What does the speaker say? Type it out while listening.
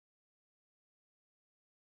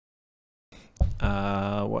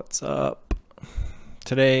What's up?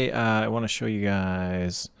 Today I want to show you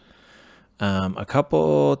guys a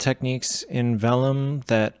couple techniques in Vellum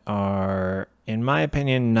that are, in my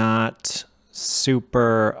opinion, not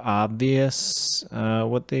super obvious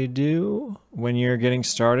what they do when you're getting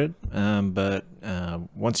started, but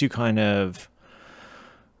once you kind of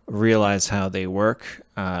realize how they work,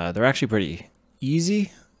 they're actually pretty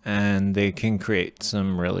easy, and they can create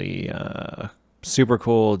some really super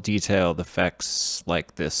cool detailed effects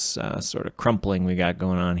like this sort of crumpling we got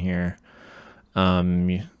going on here.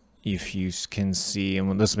 If you can see,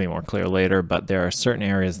 and this will be more clear later, but there are certain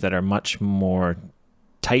areas that are much more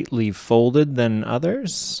tightly folded than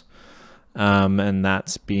others, and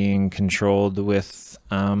that's being controlled with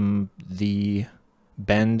the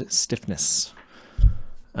bend stiffness.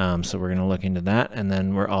 So we're going to look into that, and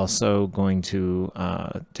then we're also going to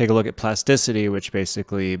take a look at plasticity, which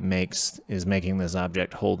basically is making this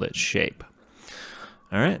object hold its shape.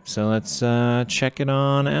 All right, so let's check it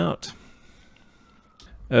on out.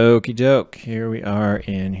 Okie doke, here we are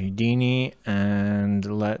in Houdini, and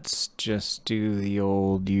let's just do the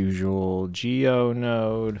old usual geo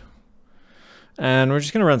node. And we're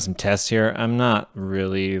just gonna run some tests here. I'm not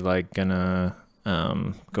really like gonna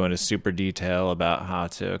go into super detail about how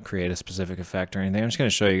to create a specific effect or anything. I'm just gonna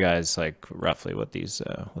show you guys like roughly what these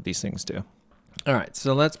things do. All right,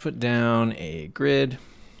 so let's put down a grid.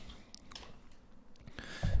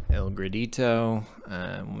 El gridito,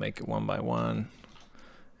 and we'll make it 1 by 1.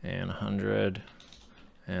 And 100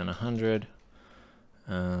 and 100.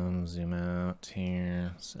 Zoom out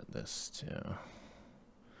here, set this to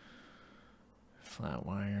flat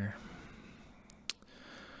wire,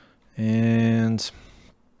 and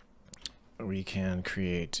we can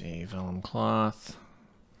create a vellum cloth,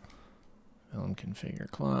 vellum configure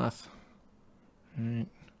cloth, right,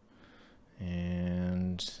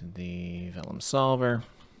 and the vellum solver.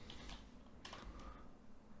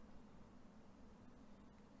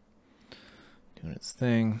 Doing its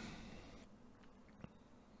thing.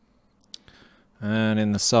 And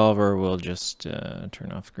in the solver, we'll just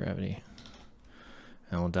turn off gravity.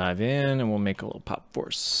 And we'll dive in and we'll make a little pop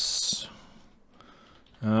force.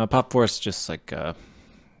 Pop force, just like,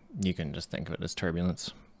 you can just think of it as turbulence.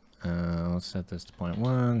 Let's set this to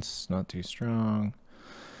 0.1, it's not too strong.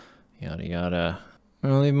 Yada yada.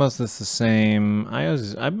 I'll leave most of this the same.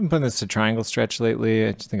 I've been putting this to triangle stretch lately.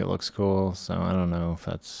 I just think it looks cool, so I don't know if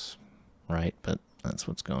that's right, but that's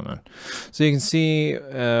what's going on. So you can see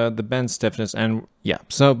the bend stiffness, and yeah,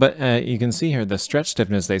 so but you can see here the stretch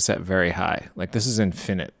stiffness they set very high. Like this is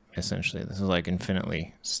infinite, essentially. This is like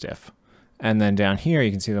infinitely stiff. And then down here you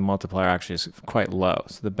can see the multiplier actually is quite low.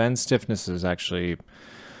 So the bend stiffness is actually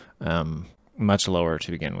much lower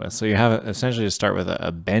to begin with. So you have essentially to start with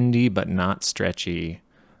a bendy but not stretchy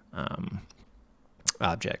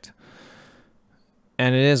object.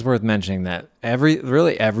 And it is worth mentioning that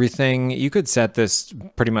really everything, you could set this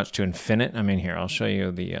pretty much to infinite. I mean, here, I'll show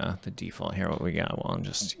you the default here, what we got while I'm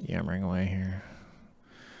just yammering away here.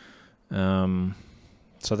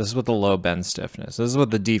 So this is with the low bend stiffness. This is with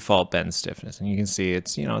the default bend stiffness. And you can see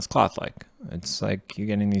it's, you know, it's cloth-like. It's like you're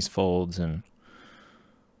getting these folds and,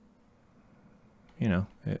 you know,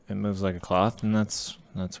 it moves like a cloth, and that's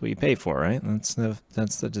what you pay for, right? That's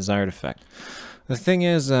the desired effect. The thing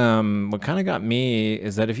is, what kind of got me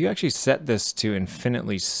is that if you actually set this to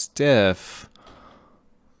infinitely stiff,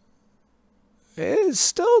 it's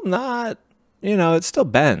still not, you know, it still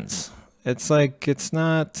bends. It's like, it's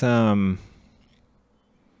not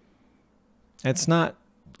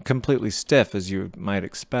completely stiff as you might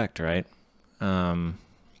expect, right?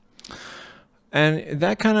 And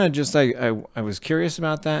that kind of just, I was curious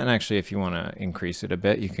about that. And actually, if you want to increase it a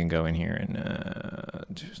bit, you can go in here and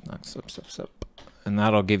just knock up. And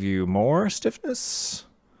that'll give you more stiffness.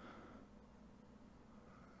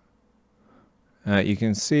 You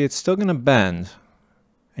can see it's still going to bend.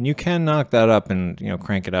 And you can knock that up and, you know,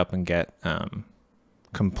 crank it up and get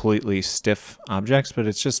completely stiff objects. But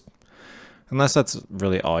it's just, unless that's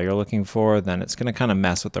really all you're looking for, then it's going to kind of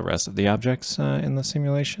mess with the rest of the objects in the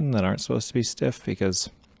simulation that aren't supposed to be stiff, because,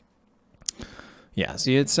 yeah,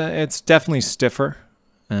 see, it's definitely stiffer,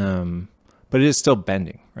 but it is still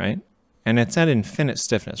bending, right? And it's at infinite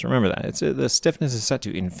stiffness. Remember that. The stiffness is set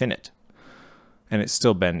to infinite, and it's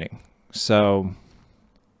still bending. So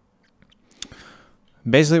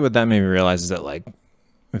basically what that made me realize is that, like,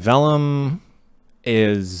 Vellum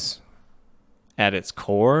is, at its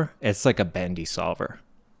core, it's like a bendy solver.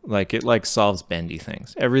 Like, it like solves bendy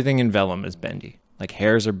things. Everything in Vellum is bendy. Like,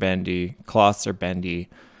 hairs are bendy, cloths are bendy,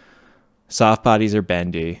 soft bodies are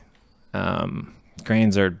bendy.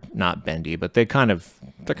 Grains are not bendy, but they're kind of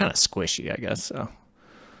they're kind of squishy, I guess. So,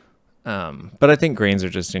 but I think grains are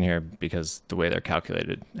just in here because the way they're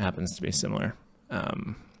calculated happens to be similar.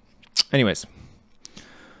 Anyways,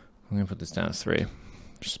 I'm gonna put this down to 3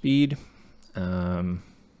 for speed.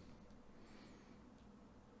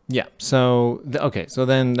 Yeah. So okay. So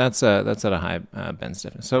then that's at a high bend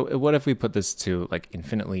stiffness. So what if we put this to like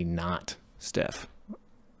infinitely not stiff?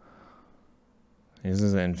 This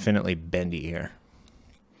is infinitely bendy here.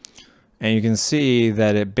 And you can see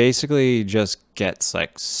that it basically just gets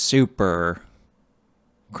like super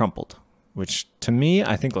crumpled, which to me,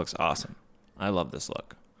 I think looks awesome. I love this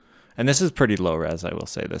look. And this is pretty low res, I will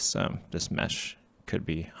say. This this mesh could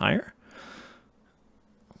be higher.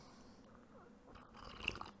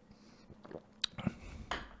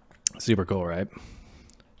 Super cool, right?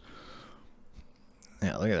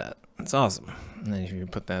 Yeah, look at that. It's awesome. And then if you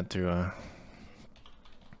put that through a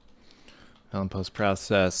Vellum post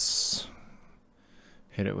process,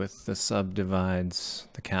 hit it with the subdivides,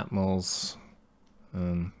 the capmals.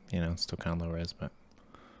 You know, it's still kind of low res, but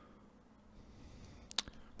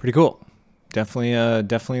pretty cool.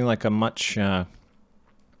 Definitely like a much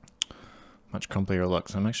crumplier look.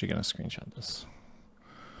 So I'm actually gonna screenshot this.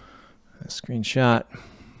 A screenshot.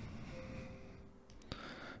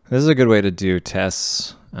 This is a good way to do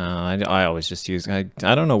tests. I always just use, I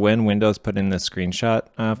don't know when Windows put in the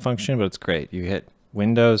screenshot function, but it's great. You hit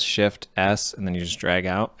Windows, Shift, S, and then you just drag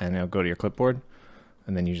out, and it'll go to your clipboard.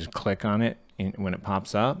 And then you just click on it when it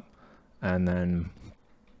pops up. And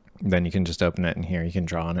then you can just open it in here. You can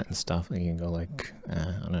draw on it and stuff. You can go like, I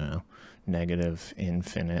don't know, negative,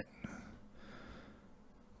 infinite,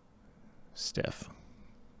 stiff,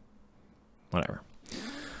 whatever.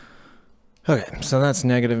 Okay, so that's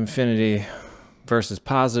negative infinity versus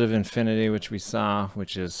positive infinity, which we saw,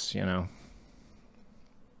 which is, you know,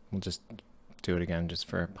 we'll just do it again just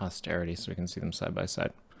for posterity so we can see them side by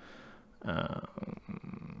side. Oh,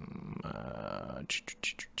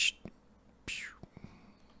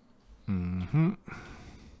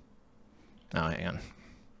 hang on.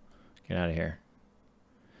 Get out of here.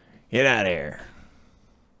 Get out of here.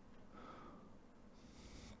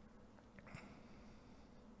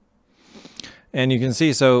 And you can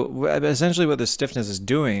see, so essentially what the stiffness is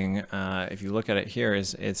doing, if you look at it here,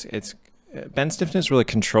 is it's bend stiffness really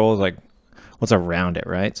controls like what's around it,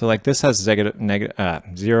 right? So like this has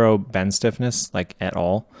zero bend stiffness like at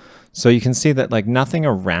all. So you can see that like nothing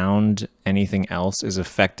around anything else is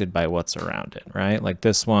affected by what's around it, right? Like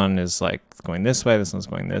this one is like going this way, this one's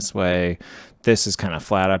going this way. This is kind of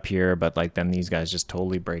flat up here, but like then these guys just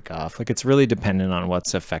totally break off. Like it's really dependent on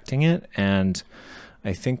what's affecting it. And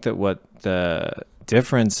I think that what the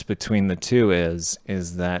difference between the two is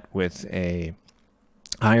that with a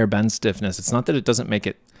higher bend stiffness, it's not that it doesn't make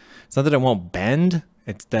it, it's not that it won't bend,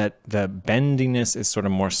 it's that the bendiness is sort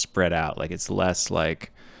of more spread out. Like it's less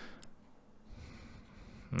like,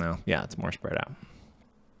 no, yeah, it's more spread out,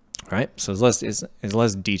 right? So it's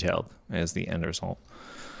less detailed as the end result.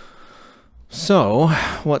 So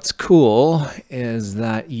what's cool is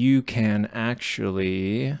that you can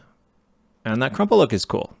actually, and that crumple look is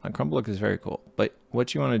cool. That crumple look is very cool. But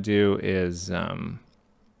what you want to do is,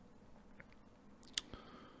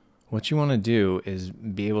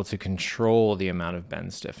 be able to control the amount of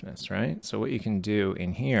bend stiffness, right? So what you can do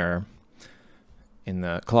in here, in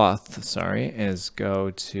the cloth, sorry, is go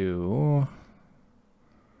to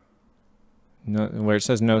where it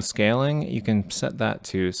says no scaling. You can set that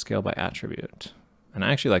to scale by attribute. And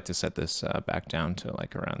I actually like to set this back down to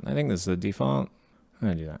like around, I think this is the default. I'm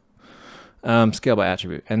gonna do that. Scale by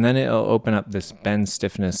attribute, and then it'll open up this bend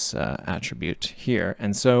stiffness attribute here.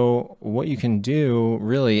 And so what you can do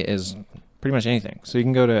really is pretty much anything. So you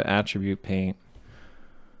can go to attribute paint,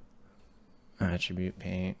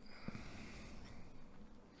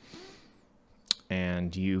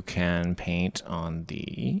 and you can paint on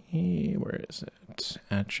the, where is it?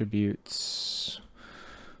 Attributes,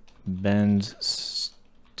 bend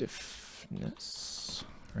stiffness,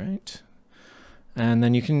 right? And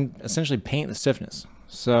then you can essentially paint the stiffness.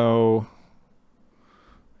 So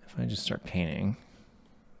if I just start painting,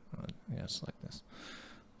 I guess like this,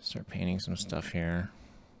 start painting some stuff here,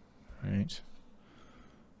 right?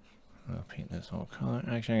 I'll paint this whole color.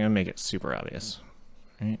 Actually, I'm gonna make it super obvious,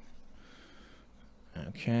 right?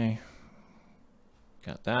 Okay,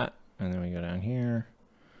 got that. And then we go down here.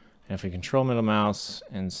 And if we control middle mouse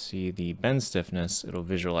and see the bend stiffness, it'll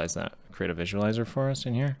visualize that, create a visualizer for us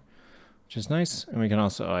in here, which is nice. And we can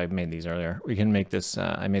also, I made these earlier. We can make this,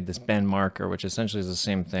 I made this bend marker, which essentially is the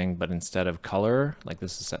same thing, but instead of color, like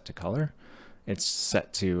this is set to color, it's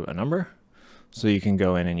set to a number. So you can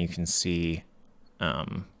go in and you can see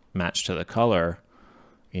match to the color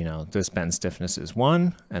you know, this bend stiffness is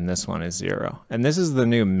 1 and this one is 0. And this is the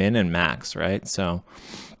new min and max, right? So,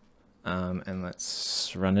 and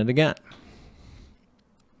let's run it again.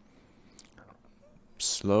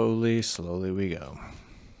 Slowly, slowly we go.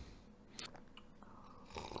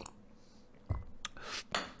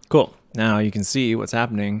 Cool. Now you can see what's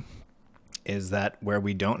happening is that where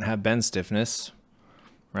we don't have bend stiffness,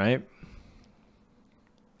 right?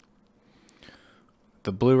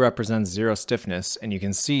 The blue represents 0 stiffness, and you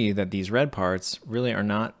can see that these red parts really are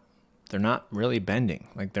not, they're not really bending.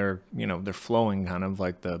 Like they're, you know, they're flowing kind of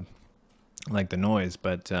like the noise,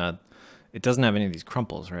 but it doesn't have any of these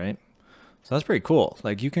crumples, right? So that's pretty cool.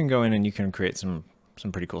 Like you can go in and you can create some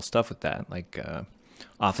pretty cool stuff with that. Like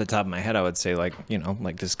off the top of my head, I would say like, you know,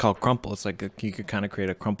 like this is called Crumple. It's like you could kind of create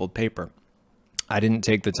a crumpled paper. I didn't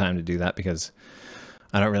take the time to do that because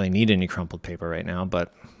I don't really need any crumpled paper right now,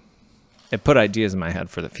 but it put ideas in my head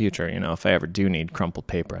for the future. You know, if I ever do need crumpled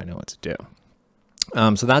paper, I know what to do.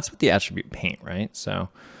 So that's with the attribute paint, right? So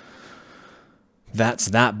that's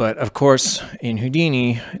that. But of course, in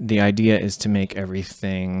Houdini, the idea is to make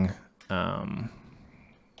everything,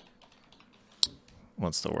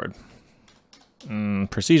 what's the word?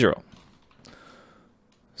 Procedural.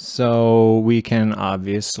 So we can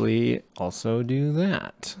obviously also do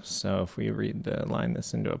that. So if we line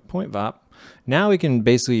this into a point VOP, now we can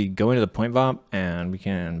basically go into the point VOP and we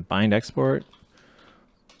can bind export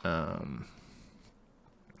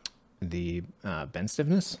the bend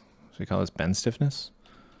stiffness. So we call this bend stiffness.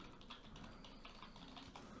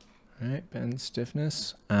 All right, bend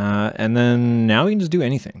stiffness. And then now we can just do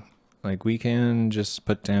anything. Like we can just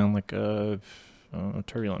put down like a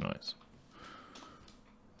turbulent noise.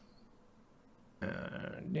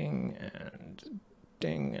 Ding and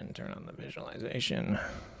ding, and turn on the visualization.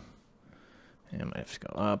 And I might have to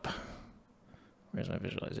go up. Where's my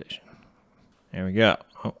visualization? There we go.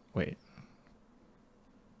 Oh, wait.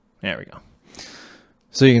 There we go.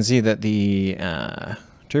 So you can see that the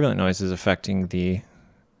turbulent noise is affecting the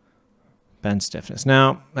bend stiffness.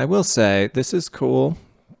 Now, I will say this is cool,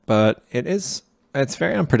 but it's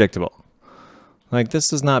very unpredictable. Like this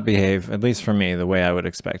does not behave, at least for me, the way I would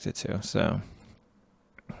expect it to. So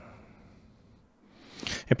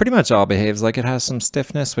it pretty much all behaves like it has some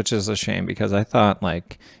stiffness, which is a shame because I thought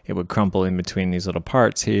like it would crumple in between these little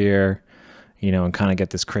parts here, you know, and kind of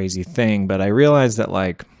get this crazy thing. But I realized that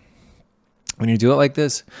like when you do it like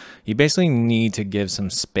this, you basically need to give some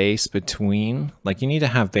space between, like you need to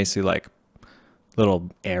have basically like little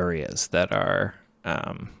areas that are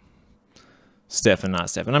stiff and not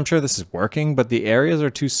stiff. And I'm sure this is working, but the areas are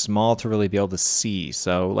too small to really be able to see.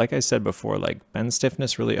 So like I said before, like bend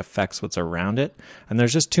stiffness really affects what's around it. And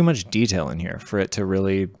there's just too much detail in here for it to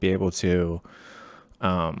really be able to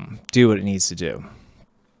do what it needs to do.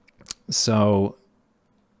 So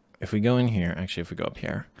if we go in here, actually, if we go up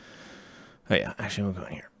here, oh yeah, actually we'll go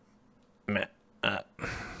in here.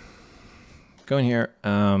 Go in here,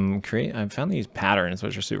 I found these patterns,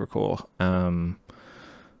 which are super cool.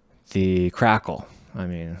 The crackle, I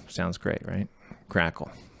mean, sounds great, right? Crackle.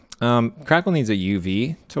 Crackle needs a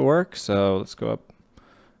UV to work, so let's go up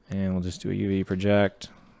and we'll just do a UV project.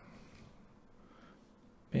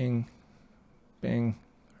 Bing, bing,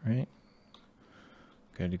 right?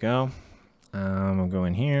 Good to go. We'll go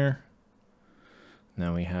in here.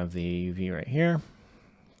 Now we have the UV right here.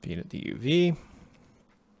 Feed it the UV.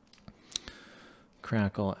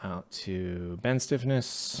 Crackle out to bend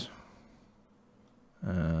stiffness.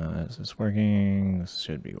 Is this working? This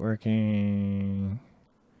should be working.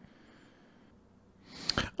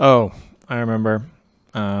 Oh, I remember.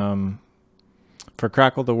 For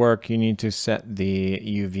Crackle to work, you need to set the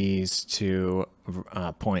UVs to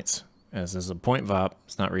points. As this is a point VOP,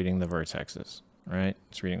 it's not reading the vertexes, right?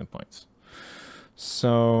 It's reading the points.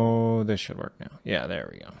 So this should work now. Yeah, there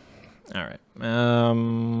we go. All right.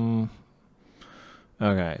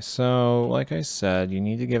 Okay, so like I said, you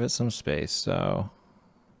need to give it some space. So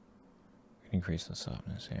increase the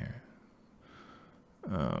softness here.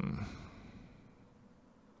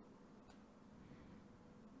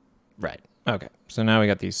 Right. Okay. So now we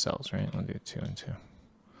got these cells, right? We'll do 2 and 2.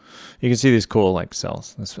 You can see these cool like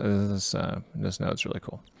cells. This node's really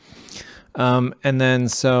cool. And then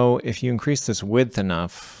so if you increase this width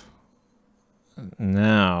enough,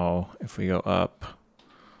 now if we go up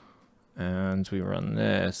and we run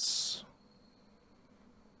this,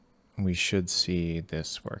 we should see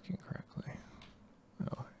this working correctly.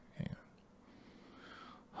 Oh, hang on.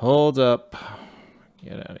 Hold up.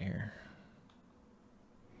 Get out of here.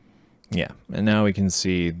 Yeah, and now we can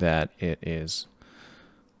see that it is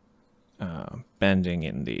bending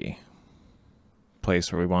in the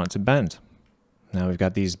place where we want it to bend. Now we've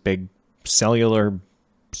got these big cellular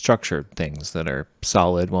structured things that are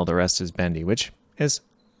solid while the rest is bendy, which is,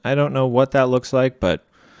 I don't know what that looks like, but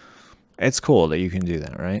it's cool that you can do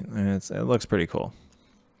that, right? And it looks pretty cool.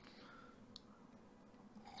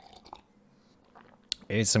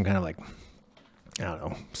 It's some kind of like, I don't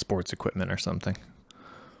know, sports equipment or something.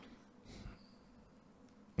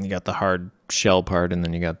 You got the hard shell part, and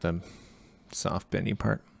then you got the soft bendy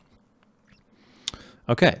part.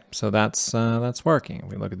 Okay, so that's working. If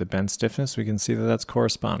we look at the bend stiffness, we can see that that's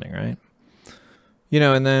corresponding, right? You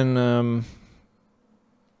know, and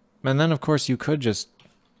then of course you could just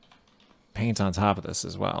paint on top of this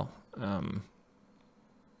as well,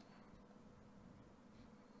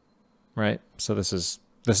 right? So this is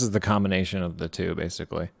the combination of the two,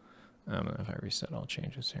 basically. If I reset all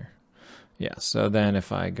changes here. Yeah, so then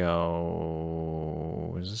if I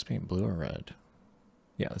go, is this paint blue or red?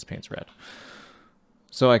 Yeah, this paint's red.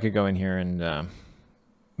 So I could go in here and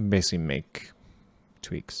basically make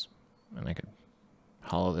tweaks. And I could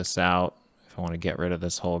hollow this out. If I want to get rid of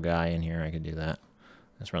this whole guy in here, I could do that.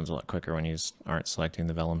 This runs a lot quicker when you aren't selecting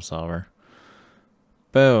the Vellum solver.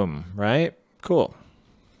 Boom, right? Cool.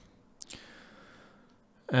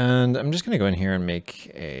 And I'm just going to go in here and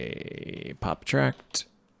make a pop attract.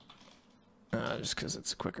 Just because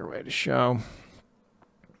it's a quicker way to show.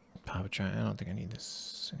 Pop attract, I don't think I need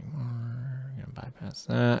this anymore. I'm going to bypass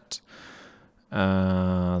that.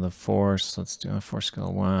 The force, let's do a force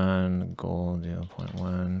scale 1. Goal, do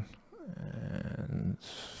 0.1. And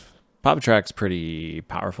pop attract's pretty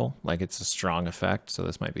powerful. Like, it's a strong effect, so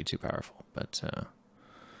this might be too powerful. But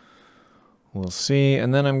we'll see.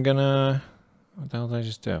 And then I'm going to... What the hell did I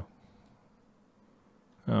just do?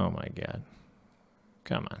 Oh my god.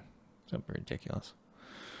 Come on. It's ridiculous.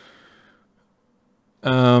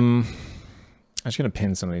 I'm just going to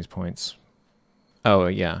pin some of these points. Oh,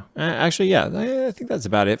 yeah. Actually, yeah. I think that's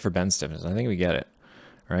about it for bend stiffness. I think we get it.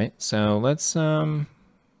 Right? So let's I'm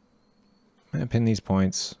going to pin these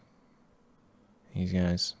points. These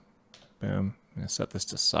guys. Boom. I'm going to set this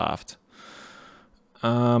to soft.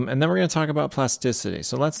 And then we're going to talk about plasticity.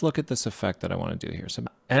 So let's look at this effect that I want to do here. So,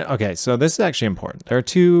 okay, so this is actually important. There are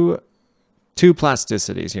two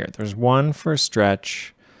plasticities here. There's one for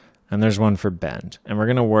stretch and there's one for bend. And we're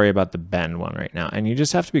going to worry about the bend one right now. And you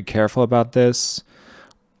just have to be careful about this,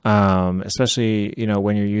 especially, you know,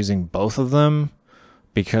 when you're using both of them,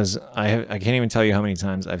 because I can't even tell you how many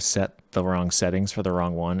times I've set the wrong settings for the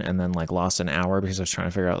wrong one and then like lost an hour because I was trying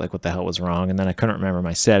to figure out like what the hell was wrong. And then I couldn't remember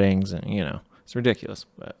my settings and, you know. It's ridiculous.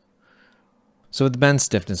 But so with the bend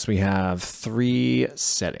stiffness, we have 3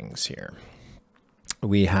 settings here.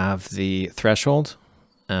 We have the threshold,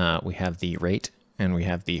 we have the rate, and we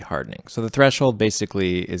have the hardening. So the threshold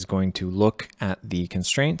basically is going to look at the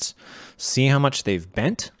constraints, see how much they've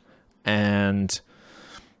bent, and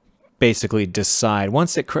basically decide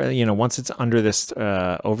once it's under this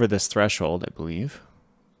over this threshold, I believe.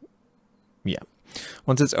 Yeah,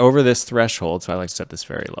 once it's over this threshold, so I like to set this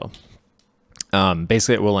very low.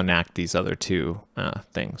 Basically, it will enact these other 2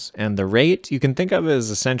 things. And the rate, you can think of as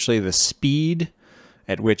essentially the speed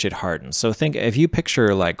at which it hardens. So think, if you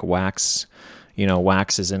picture like wax, you know,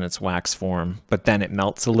 wax is in its wax form, but then it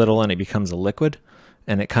melts a little and it becomes a liquid,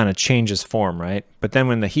 and it kind of changes form, right? But then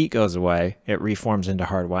when the heat goes away, it reforms into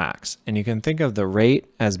hard wax. And you can think of the rate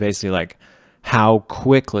as basically like how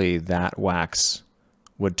quickly that wax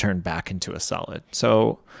would turn back into a solid.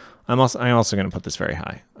 So I'm also going to put this very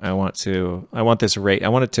high. I want this rate. I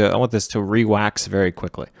want this to re-wax very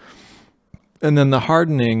quickly. And then the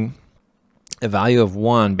hardening, a value of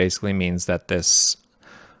 1 basically means that these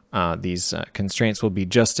constraints will be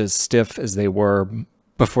just as stiff as they were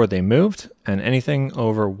before they moved, and anything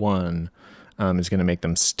over 1 is going to make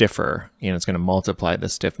them stiffer. You know, it's going to multiply the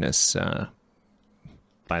stiffness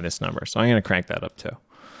by this number. So I'm going to crank that up too.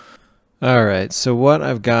 All right, so what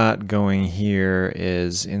I've got going here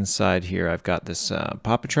is inside here I've got this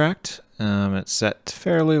pop attract. It's set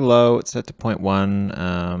fairly low. It's set to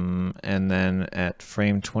 0.1, and then at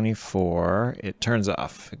frame 24 it turns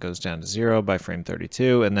off. It goes down to 0 by frame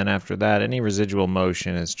 32, and then after that any residual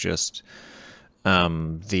motion is just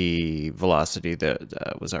the velocity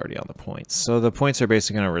that was already on the points. So the points are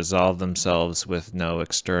basically going to resolve themselves with no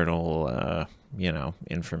external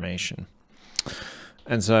information.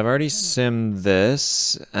 And so I've already simmed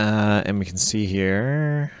this, and we can see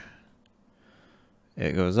here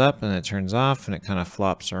it goes up and it turns off and it kind of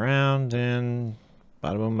flops around and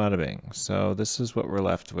bada boom, bada bing. So this is what we're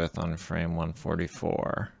left with on frame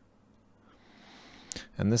 144.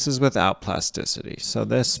 And this is without plasticity. So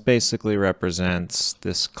this basically represents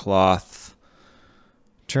this cloth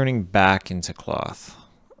turning back into cloth.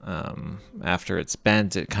 after it's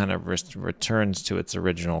bent, it kind of returns to its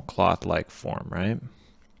original cloth-like form, right?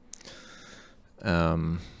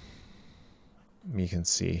 You can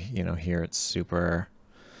see, you know, here it's super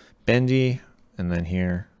bendy, and then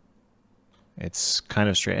here it's kind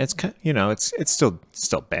of straight. It's, you know, it's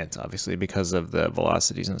still bent, obviously, because of the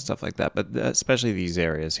velocities and stuff like that. But especially these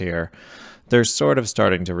areas here, they're sort of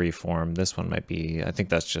starting to reform. This one might be, I think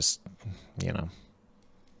that's just, you know,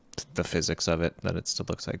 the physics of it, that it still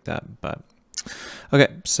looks like that. But okay,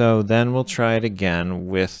 so then we'll try it again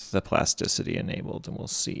with the plasticity enabled, and we'll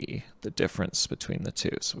see the difference between the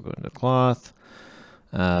two. So we'll go into cloth,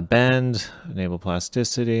 bend, enable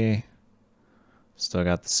plasticity. Still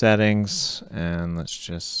got the settings, and let's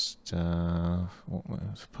just what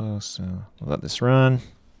was supposed to let this run.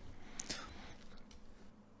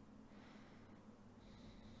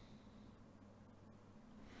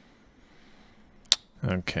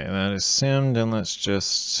 Okay, that is simmed, and let's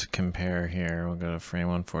just compare here. We'll go to frame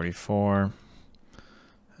 144.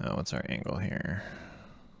 What's our angle here?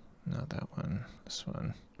 Not that one, this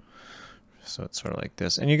one. So it's sort of like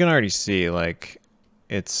this. And you can already see, like,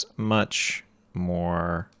 it's much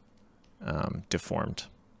more deformed.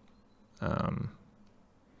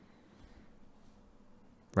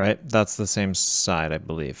 Right? That's the same side, I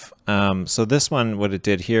believe. So this one, what it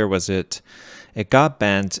did here was it got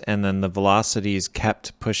bent, and then the velocities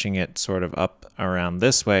kept pushing it sort of up around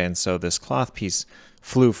this way, and so this cloth piece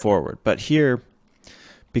flew forward. But here,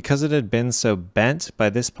 because it had been so bent by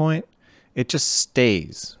this point, it just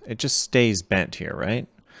stays. It just stays bent here, right?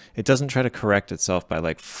 It doesn't try to correct itself by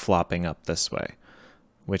like flopping up this way,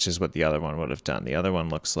 which is what the other one would have done. The other one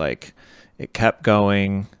looks like it kept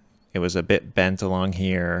going. It was a bit bent along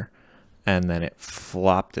here, and then it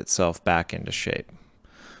flopped itself back into shape.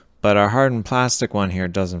 But our hardened plastic one here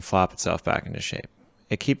doesn't flop itself back into shape.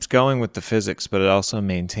 It keeps going with the physics, but it also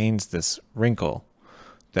maintains this wrinkle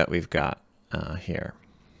that we've got here.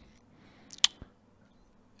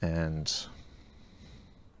 And this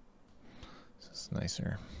is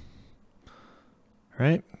nicer.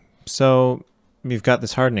 Right? So we've got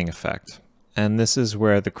this hardening effect. And this is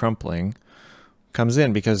where the crumpling comes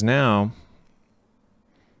in, because now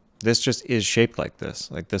this just is shaped like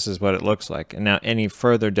this. Like, this is what it looks like. And now any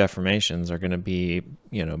further deformations are going to be,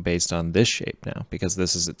 you know, based on this shape now, because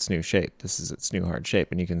this is its new shape. This is its new hard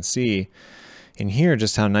shape. And you can see in here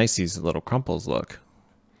just how nice these little crumples look.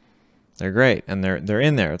 They're great. And they're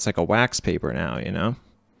in there. It's like a wax paper now, you know?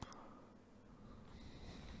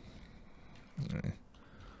 There.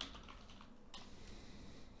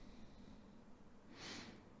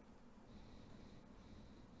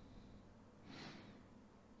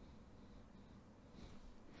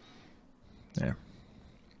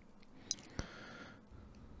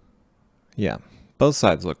 Yeah, both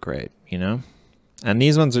sides look great, you know? And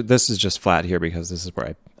these ones, this is just flat here because this is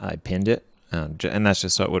where I pinned it. And that's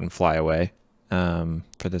just so it wouldn't fly away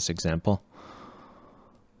for this example.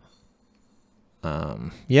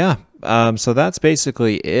 Yeah, so that's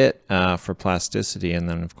basically it for plasticity. And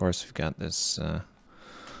then, of course, we've got this.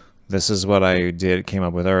 This is what I came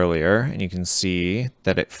up with earlier. And you can see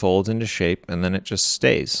that it folds into shape, and then it just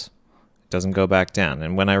stays. Doesn't go back down.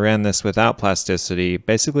 And when I ran this without plasticity,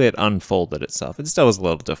 basically it unfolded itself. It still was a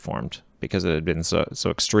little deformed because it had been so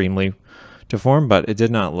extremely deformed, but it did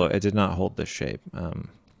not hold this shape.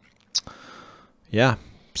 Yeah,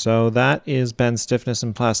 so that is bend, stiffness,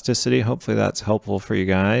 and plasticity. Hopefully that's helpful for you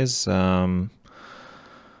guys. I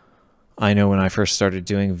know when I first started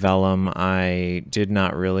doing vellum, I did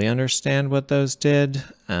not really understand what those did.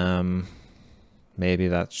 Maybe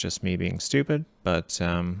that's just me being stupid, but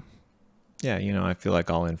yeah, you know, I feel like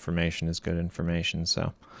all information is good information,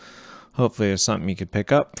 so hopefully there's something you could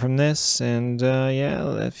pick up from this. And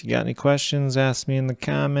yeah, if you got any questions, ask me in the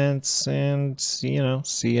comments, and, you know,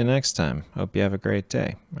 see you next time. Hope you have a great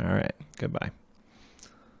day. All right, goodbye.